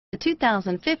The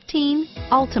 2015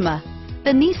 Altima.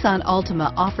 The Nissan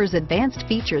Altima offers advanced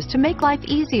features to make life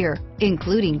easier,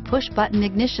 including push-button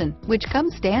ignition, which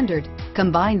comes standard.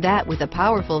 Combine that with a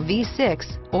powerful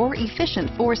V6 or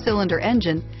efficient 4-cylinder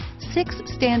engine, 6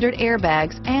 standard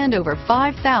airbags, and over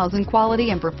 5,000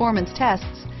 quality and performance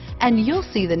tests, and you'll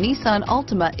see the Nissan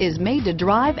Altima is made to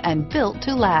drive and built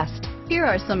to last. Here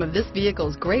are some of this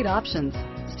vehicle's great options: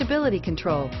 stability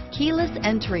control, keyless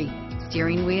entry,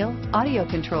 steering wheel audio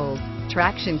controls,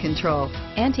 traction control,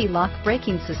 anti-lock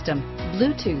braking system,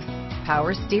 Bluetooth,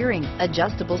 power steering,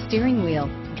 adjustable steering wheel,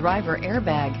 driver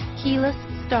airbag, keyless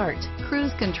start,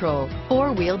 cruise control,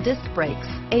 4-wheel disc brakes,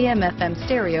 AM/FM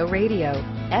stereo radio,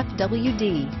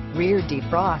 FWD, rear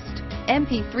defrost,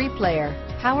 MP3 player,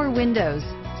 power windows,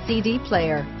 CD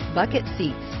player, bucket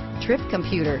seats, trip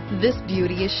computer. This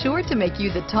beauty is sure to make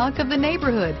you the talk of the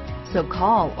neighborhood. So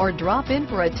call or drop in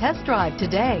for a test drive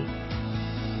today.